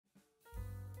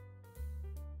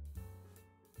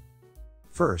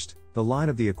First, the line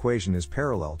of the equation is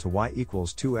parallel to y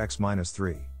equals 2x minus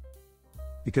 3.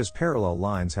 Because parallel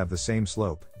lines have the same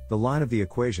slope, the line of the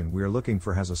equation we are looking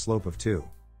for has a slope of 2.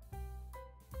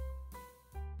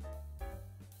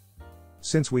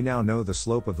 Since we now know the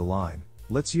slope of the line,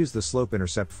 let's use the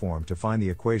slope-intercept form to find the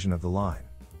equation of the line.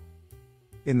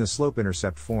 In the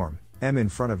slope-intercept form, m in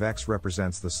front of x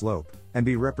represents the slope, and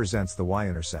b represents the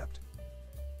y-intercept.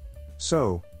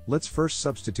 So, let's first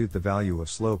substitute the value of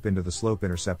slope into the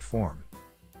slope-intercept form.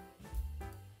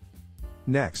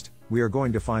 Next, we are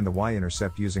going to find the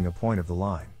y-intercept using a point of the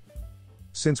line.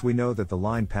 Since we know that the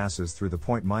line passes through the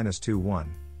point minus 2,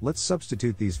 1, let's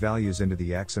substitute these values into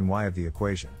the x and y of the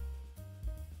equation.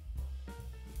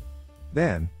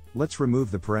 Then, let's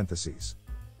remove the parentheses.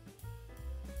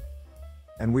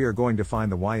 And we are going to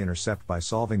find the y-intercept by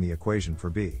solving the equation for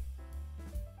b.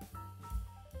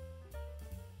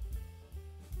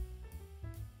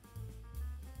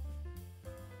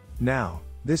 Now,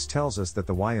 this tells us that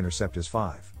the y-intercept is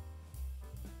 5.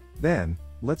 Then,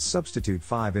 let's substitute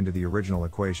 5 into the original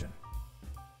equation.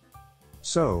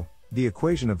 So, the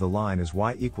equation of the line is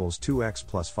y equals 2x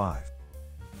plus 5.